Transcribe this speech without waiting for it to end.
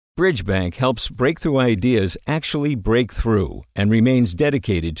Bridgebank helps breakthrough ideas actually break through and remains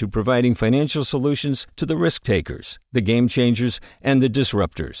dedicated to providing financial solutions to the risk takers, the game changers, and the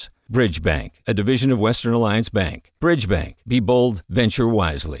disruptors. Bridgebank, a division of Western Alliance Bank. Bridgebank. Be bold, venture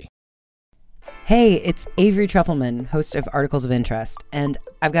wisely. Hey, it's Avery Trufelman, host of Articles of Interest, and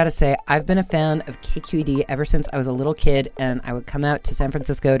I've got to say, I've been a fan of KQED ever since I was a little kid, and I would come out to San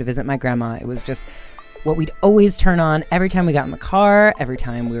Francisco to visit my grandma. It was just what we'd always turn on every time we got in the car, every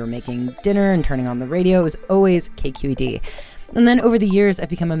time we were making dinner and turning on the radio. It was always KQED. And then over the years, I've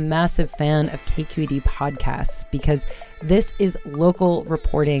become a massive fan of KQED podcasts because this is local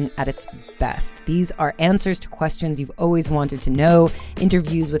reporting at its best. These are answers to questions you've always wanted to know,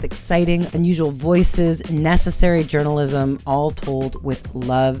 interviews with exciting, unusual voices, necessary journalism, all told with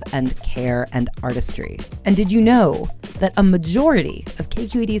love and care and artistry. And did you know that a majority of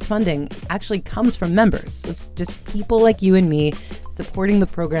KQED's funding actually comes from members? It's just people like you and me supporting the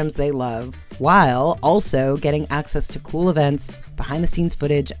programs they love, while also getting access to cool events, behind-the-scenes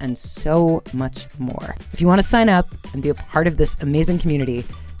footage, and so much more. If you want to sign up and be a part of this amazing community,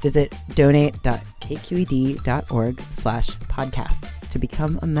 visit donate.kqed.org/podcasts to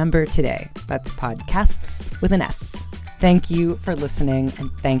become a member today. That's podcasts with an S. Thank you for listening, and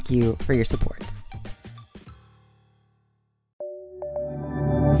thank you for your support.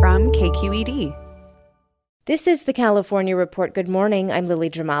 From KQED. This is the California Report. Good morning. I'm Lily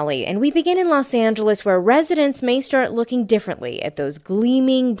Jamali, and we begin in Los Angeles, where residents may start looking differently at those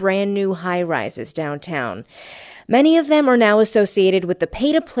gleaming brand new high-rises downtown. Many of them are now associated with the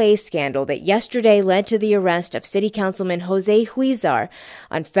pay-to-play scandal that yesterday led to the arrest of City Councilman Jose Huizar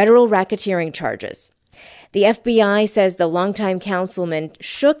on federal racketeering charges. The FBI says the longtime councilman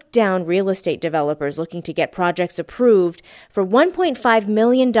shook down real estate developers looking to get projects approved for $1.5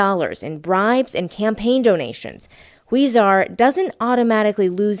 million in bribes and campaign donations. Huizar doesn't automatically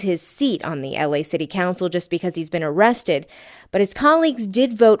lose his seat on the LA City Council just because he's been arrested, but his colleagues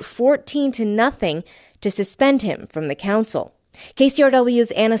did vote 14-0 to suspend him from the council.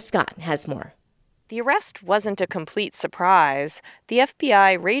 KCRW's Anna Scott has more. The arrest wasn't a complete surprise. The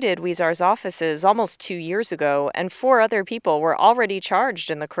FBI raided Huizar's offices almost 2 years ago, and 4 other people were already charged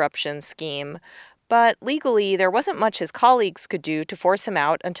in the corruption scheme. But legally, there wasn't much his colleagues could do to force him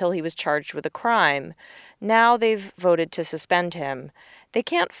out until he was charged with a crime. Now they've voted to suspend him. They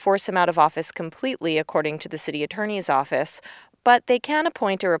can't force him out of office completely, according to the city attorney's office, but they can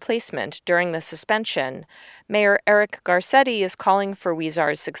appoint a replacement during the suspension. Mayor Eric Garcetti is calling for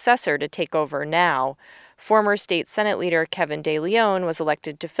Huizar's successor to take over now. Former state Senate leader Kevin De Leon was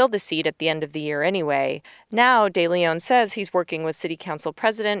elected to fill the seat at the end of the year anyway. Now, De Leon says he's working with City Council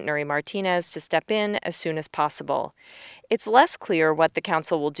President Nury Martinez to step in as soon as possible. It's less clear what the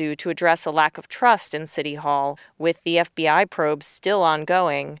council will do to address a lack of trust in City Hall, with the FBI probes still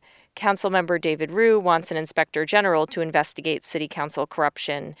ongoing. Councilmember David Rue wants an inspector general to investigate city council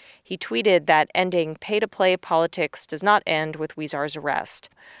corruption. He tweeted that ending pay-to-play politics does not end with Huizar's arrest.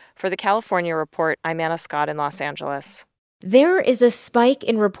 For the California Report, I'm Anna Scott in Los Angeles. There is a spike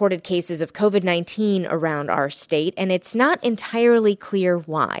in reported cases of COVID-19 around our state, and it's not entirely clear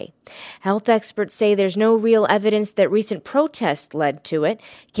why. Health experts say there's no real evidence that recent protests led to it.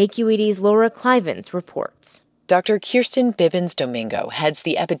 KQED's Laura Clivens reports. Dr. Kirsten Bibbins-Domingo heads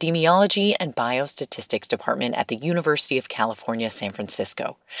the Epidemiology and Biostatistics Department at the University of California, San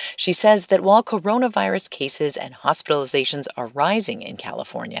Francisco. She says that while coronavirus cases and hospitalizations are rising in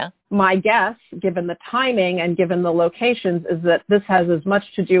California, my guess, given the timing and given the locations, is that this has as much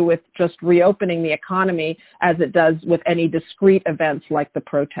to do with just reopening the economy as it does with any discrete events like the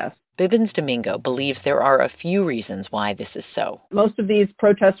protests. Bibbins-Domingo believes there are a few reasons why this is so. Most of these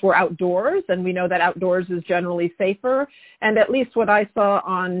protests were outdoors, and we know that outdoors is generally safer. And at least what I saw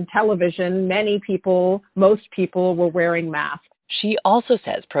on television, most people were wearing masks. She also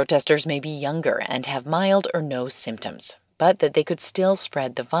says protesters may be younger and have mild or no symptoms, but that they could still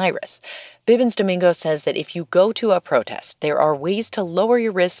spread the virus. Bibbins-Domingo says that if you go to a protest, there are ways to lower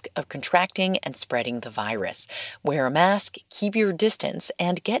your risk of contracting and spreading the virus. Wear a mask, keep your distance,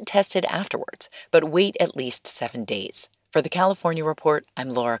 and get tested afterwards, but wait at least 7 days. For the California Report, I'm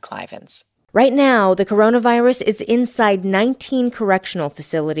Laura Clivens. Right now, the coronavirus is inside 19 correctional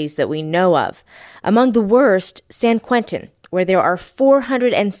facilities that we know of. Among the worst, San Quentin, where there are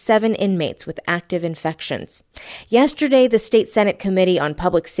 407 inmates with active infections. Yesterday, the State Senate Committee on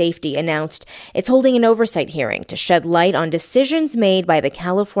Public Safety announced it's holding an oversight hearing to shed light on decisions made by the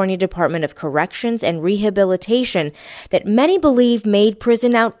California Department of Corrections and Rehabilitation that many believe made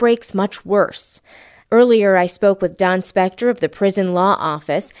prison outbreaks much worse. Earlier, I spoke with Don Spector of the Prison Law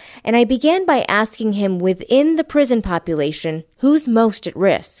Office, and I began by asking him, within the prison population, who's most at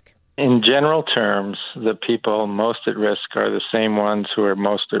risk? In general terms, the people most at risk are the same ones who are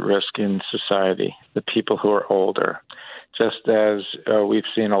most at risk in society, the people who are older. Just as we've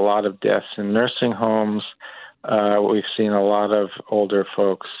seen a lot of deaths in nursing homes, we've seen a lot of older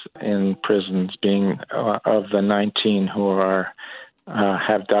folks in prisons being of the 19 who are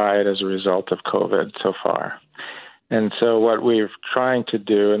have died as a result of COVID so far. And so what we're trying to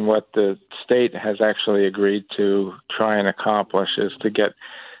do and what the state has actually agreed to try and accomplish is to get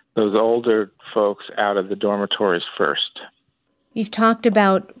those older folks out of the dormitories first. You've talked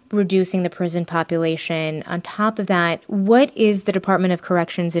about reducing the prison population. On top of that, what is the Department of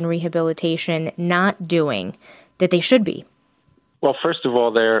Corrections and Rehabilitation not doing that they should be? Well, first of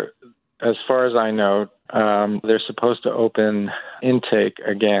all, as far as I know, they're supposed to open intake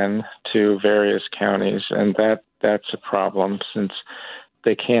again to various counties, and that's a problem since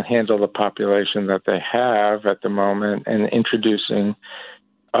they can't handle the population that they have at the moment, and introducing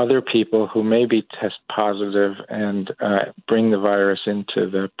other people who may be test positive and bring the virus into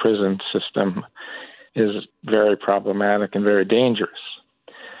the prison system is very problematic and very dangerous.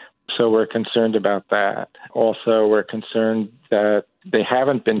 So we're concerned about that. Also, we're concerned that they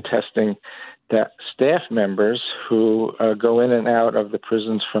haven't been testing that staff members who go in and out of the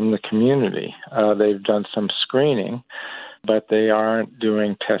prisons from the community. They've done some screening, but they aren't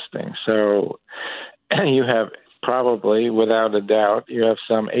doing testing. So you have probably, without a doubt, you have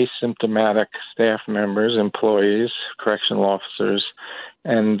some asymptomatic staff members, employees, correctional officers,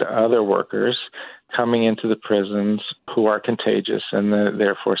 and other workers coming into the prisons who are contagious and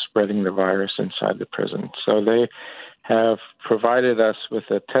therefore spreading the virus inside the prison. So they have provided us with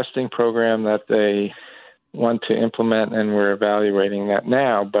a testing program that they want to implement, and we're evaluating that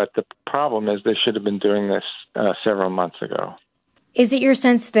now. But the problem is they should have been doing this several months ago. Is it your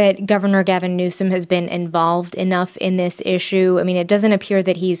sense that Governor Gavin Newsom has been involved enough in this issue? I mean, it doesn't appear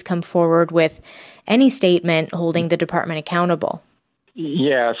that he's come forward with any statement holding the department accountable.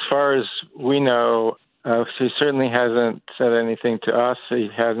 Yeah, as far as we know, he certainly hasn't said anything to us. He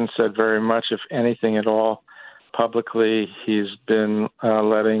hasn't said very much, if anything at all, publicly. He's been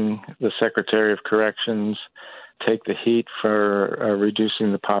letting the Secretary of Corrections take the heat for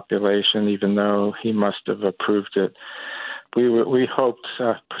reducing the population, even though he must have approved it. We hoped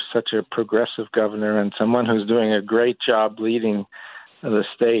such a progressive governor and someone who's doing a great job leading the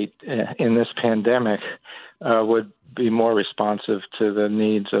state in this pandemic would be more responsive to the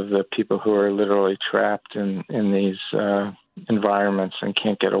needs of the people who are literally trapped in these environments and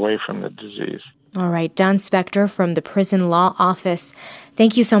can't get away from the disease. All right. Don Spector from the Prison Law Office,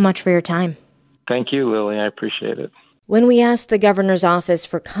 thank you so much for your time. Thank you, Lily. I appreciate it. When we asked the governor's office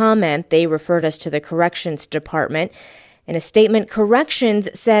for comment, they referred us to the Corrections Department. In a statement, Corrections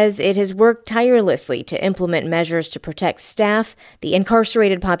says it has worked tirelessly to implement measures to protect staff, the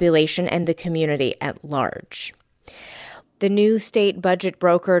incarcerated population, and the community at large. The new state budget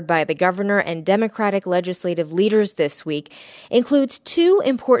brokered by the governor and Democratic legislative leaders this week includes two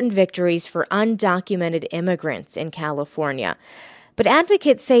important victories for undocumented immigrants in California. But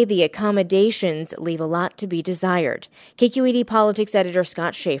advocates say the accommodations leave a lot to be desired. KQED politics editor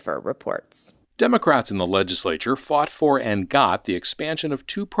Scott Schaefer reports. Democrats in the legislature fought for and got the expansion of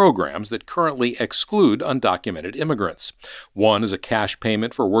two programs that currently exclude undocumented immigrants. One is a cash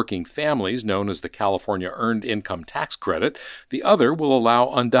payment for working families known as the California Earned Income Tax Credit. The other will allow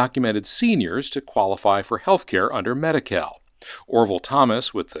undocumented seniors to qualify for health care under Medi-Cal. Orville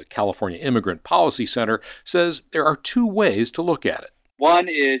Thomas with the California Immigrant Policy Center says there are two ways to look at it. One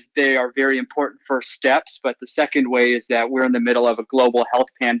is they are very important first steps, but the second way is that we're in the middle of a global health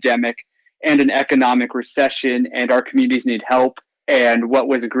pandemic and an economic recession, and our communities need help. And what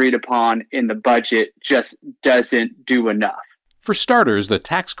was agreed upon in the budget just doesn't do enough. For starters, the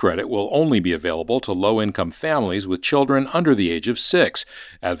tax credit will only be available to low-income families with children under the age of 6.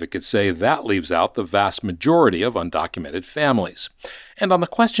 Advocates say that leaves out the vast majority of undocumented families. And on the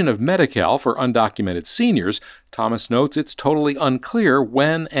question of Medi-Cal for undocumented seniors, Thomas notes it's totally unclear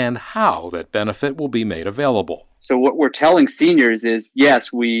when and how that benefit will be made available. So what we're telling seniors is,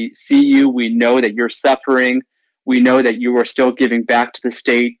 yes, we see you, we know that you're suffering, we know that you are still giving back to the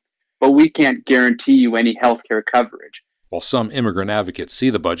state, but we can't guarantee you any health care coverage. While some immigrant advocates see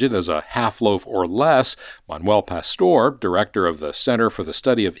the budget as a half-loaf or less, Manuel Pastor, director of the Center for the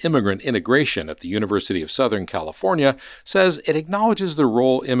Study of Immigrant Integration at the University of Southern California, says it acknowledges the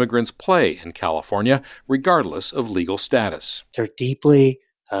role immigrants play in California, regardless of legal status. They're deeply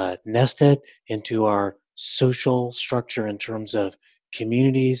nested into our social structure in terms of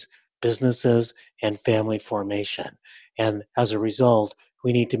communities, businesses and family formation. And as a result,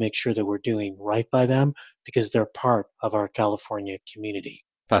 we need to make sure that we're doing right by them because they're part of our California community.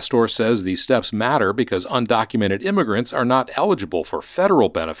 Pastor says these steps matter because undocumented immigrants are not eligible for federal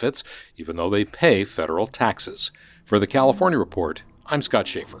benefits, even though they pay federal taxes. For the California Report, I'm Scott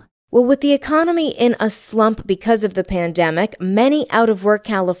Schaefer. Well, with the economy in a slump because of the pandemic, many out-of-work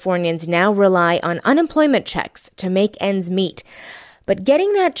Californians now rely on unemployment checks to make ends meet. But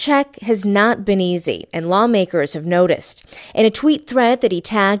getting that check has not been easy, and lawmakers have noticed. In a tweet thread that he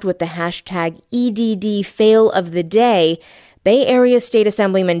tagged with the hashtag EDD fail of the day, Bay Area State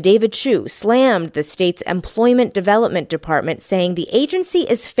Assemblyman David Chu slammed the state's Employment Development Department, saying the agency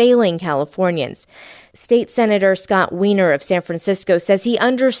is failing Californians. State Senator Scott Wiener of San Francisco says he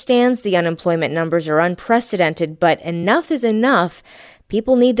understands the unemployment numbers are unprecedented, but enough is enough.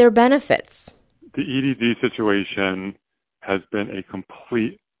 People need their benefits. The EDD situation has been a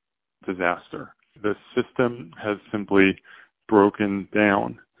complete disaster. The system has simply broken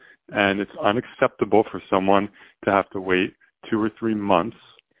down, and it's unacceptable for someone to have to wait 2 or 3 months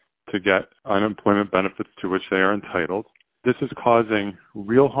to get unemployment benefits to which they are entitled. This is causing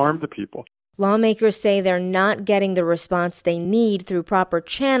real harm to people. Lawmakers say they're not getting the response they need through proper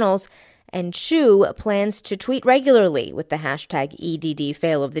channels, and Chu plans to tweet regularly with the hashtag EDD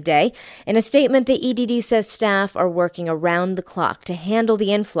fail of the day. In a statement, the EDD says staff are working around the clock to handle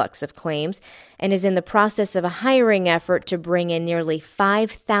the influx of claims and is in the process of a hiring effort to bring in nearly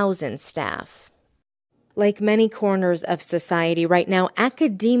 5,000 staff. Like many corners of society right now,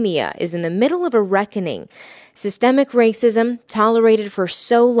 academia is in the middle of a reckoning. Systemic racism, tolerated for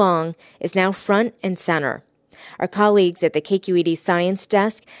so long, is now front and center. Our colleagues at the KQED Science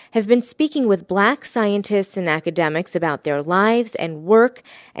Desk have been speaking with Black scientists and academics about their lives and work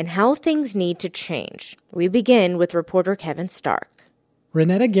and how things need to change. We begin with reporter Kevin Stark.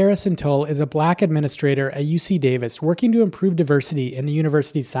 Renetta Garrison-Toll is a Black administrator at UC Davis working to improve diversity in the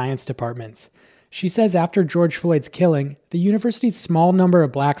university's science departments. She says after George Floyd's killing, the university's small number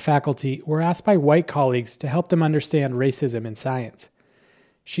of Black faculty were asked by white colleagues to help them understand racism in science.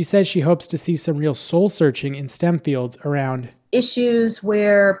 She says she hopes to see some real soul-searching in STEM fields around issues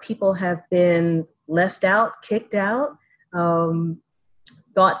where people have been left out, kicked out,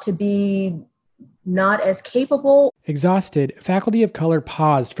 thought to be not as capable. Exhausted, faculty of color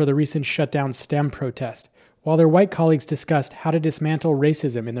paused for the recent shutdown STEM protest, while their white colleagues discussed how to dismantle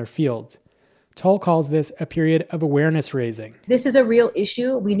racism in their fields. Toll calls this a period of awareness raising. This is a real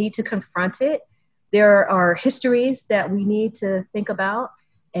issue. We need to confront it. There are histories that we need to think about,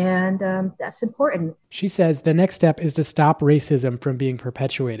 and that's important. She says the next step is to stop racism from being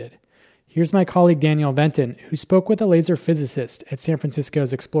perpetuated. Here's my colleague Danielle Venton, who spoke with a laser physicist at San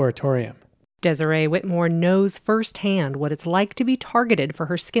Francisco's Exploratorium. Desiree Whitmore knows firsthand what it's like to be targeted for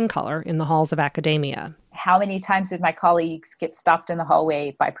her skin color in the halls of academia. How many times did my colleagues get stopped in the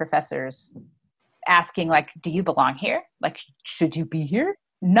hallway by professors asking, like, do you belong here? Like, should you be here?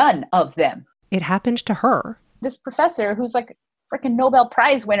 None of them. It happened to her. This professor, who's like a freaking Nobel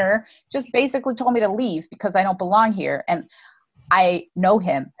Prize winner, just basically told me to leave because I don't belong here. And I know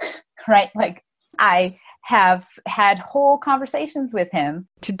him, right? Like, I have had whole conversations with him.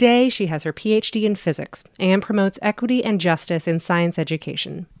 Today, she has her PhD in physics and promotes equity and justice in science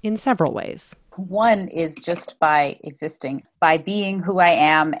education in several ways. One is just by existing, by being who I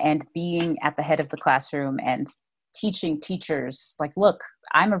am and being at the head of the classroom and teaching teachers, like, look,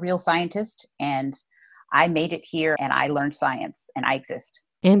 I'm a real scientist and I made it here and I learned science and I exist.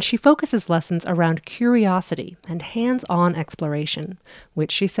 And she focuses lessons around curiosity and hands-on exploration,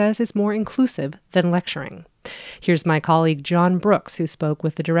 which she says is more inclusive than lecturing. Here's my colleague John Brooks, who spoke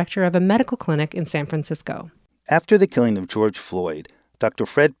with the director of a medical clinic in San Francisco. After the killing of George Floyd, Dr.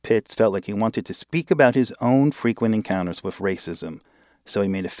 Fred Pitts felt like he wanted to speak about his own frequent encounters with racism. So he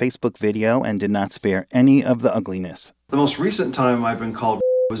made a Facebook video and did not spare any of the ugliness. The most recent time I've been called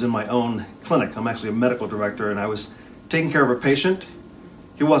was in my own clinic. I'm actually a medical director, and I was taking care of a patient.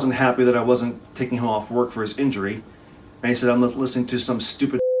 He wasn't happy that I wasn't taking him off work for his injury. And he said, I'm listening to some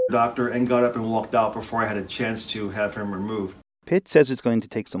stupid doctor, and got up and walked out before I had a chance to have him removed. Pitt says it's going to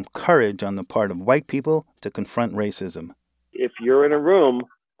take some courage on the part of white people to confront racism. If you're in a room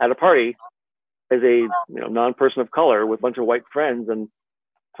at a party as a non-person of color with a bunch of white friends and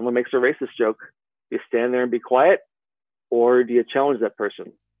someone makes a racist joke, do you stand there and be quiet, or do you challenge that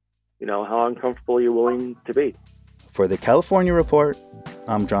person? How uncomfortable are you willing to be? For the California Report,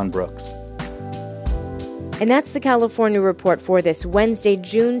 I'm John Brooks. And that's the California Report for this Wednesday,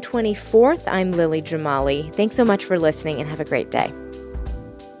 June 24th. I'm Lily Jamali. Thanks so much for listening and have a great day.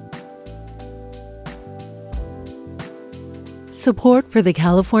 Support for the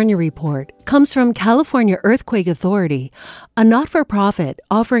California Report comes from California Earthquake Authority, a not-for-profit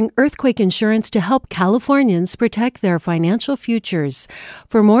offering earthquake insurance to help Californians protect their financial futures.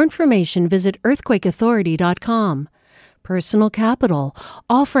 For more information, visit earthquakeauthority.com. Personal Capital,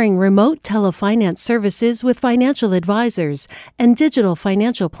 offering remote telefinance services with financial advisors and digital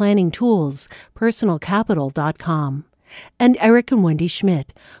financial planning tools, personalcapital.com. And Eric and Wendy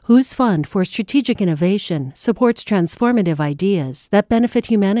Schmidt, whose Fund for Strategic Innovation supports transformative ideas that benefit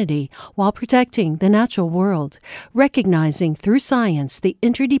humanity while protecting the natural world, recognizing through science the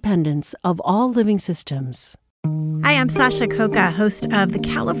interdependence of all living systems. Hi, I'm Sasha Koka, host of the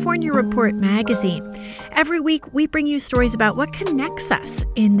California Report magazine. Every week, we bring you stories about what connects us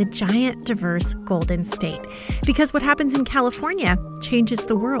in the giant, diverse Golden State. Because what happens in California changes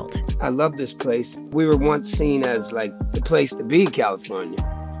the world. I love this place. We were once seen as like the place to be, California.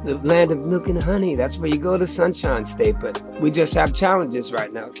 The land of milk and honey. That's where you go to Sunshine State, but we just have challenges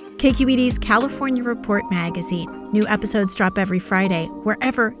right now. KQED's California Report magazine. New episodes drop every Friday,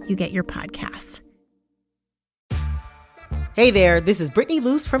 wherever you get your podcasts. Hey there, this is Brittany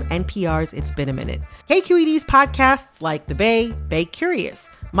Luce from NPR's It's Been a Minute. KQED's podcasts like The Bay Curious,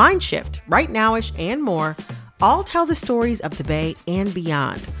 Mind Shift, Right Nowish, and more all tell the stories of the Bay and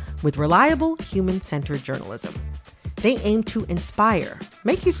beyond with reliable, human-centered journalism. They aim to inspire,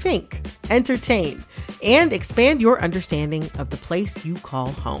 make you think, entertain, and expand your understanding of the place you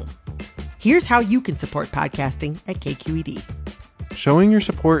call home. Here's how you can support podcasting at KQED. Showing your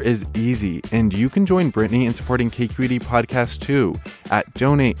support is easy, and you can join Brittany in supporting KQED Podcast too at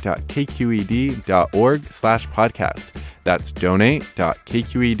donate.kqed.org/podcast. That's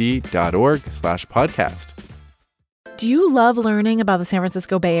donate.kqed.org/podcast. Do you love learning about the San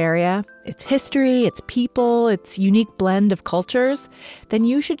Francisco Bay Area, its history, its people, its unique blend of cultures? Then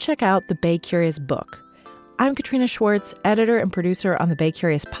you should check out the Bay Curious book. I'm Katrina Schwartz, editor and producer on the Bay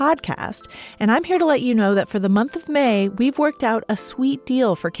Curious podcast, and I'm here to let you know that for the month of May, we've worked out a sweet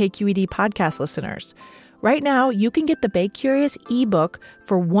deal for KQED podcast listeners. Right now, you can get the Bay Curious ebook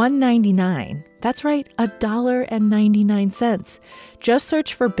for $1.99. That's right, $1.99. Just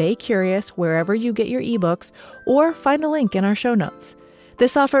search for Bay Curious wherever you get your ebooks, or find a link in our show notes.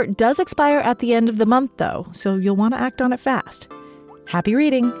 This offer does expire at the end of the month, though, so you'll want to act on it fast. Happy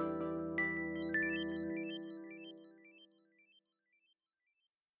reading!